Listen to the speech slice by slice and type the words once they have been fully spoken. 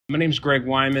My name's Greg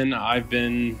Weyman. I've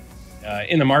been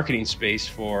in the marketing space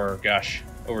for,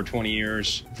 over 20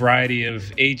 years. Variety of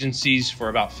agencies for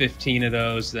about 15 of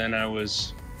those. Then I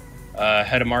was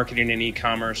head of marketing and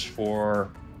e-commerce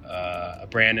for a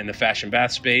brand in the fashion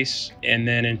bath space. And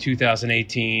then in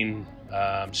 2018,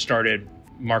 started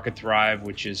Market Thrive,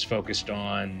 which is focused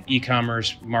on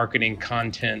e-commerce, marketing,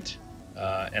 content,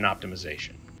 and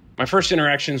optimization. My first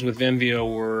interactions with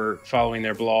Vimvio were following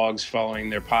their blogs,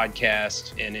 following their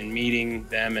podcast, and in meeting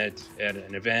them at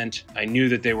an event. I knew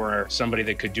that they were somebody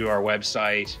that could do our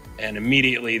website, and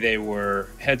immediately they were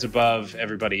heads above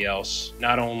everybody else.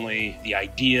 Not only the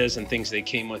ideas and things they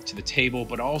came with to the table,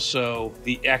 but also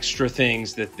the extra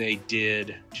things that they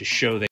did to show they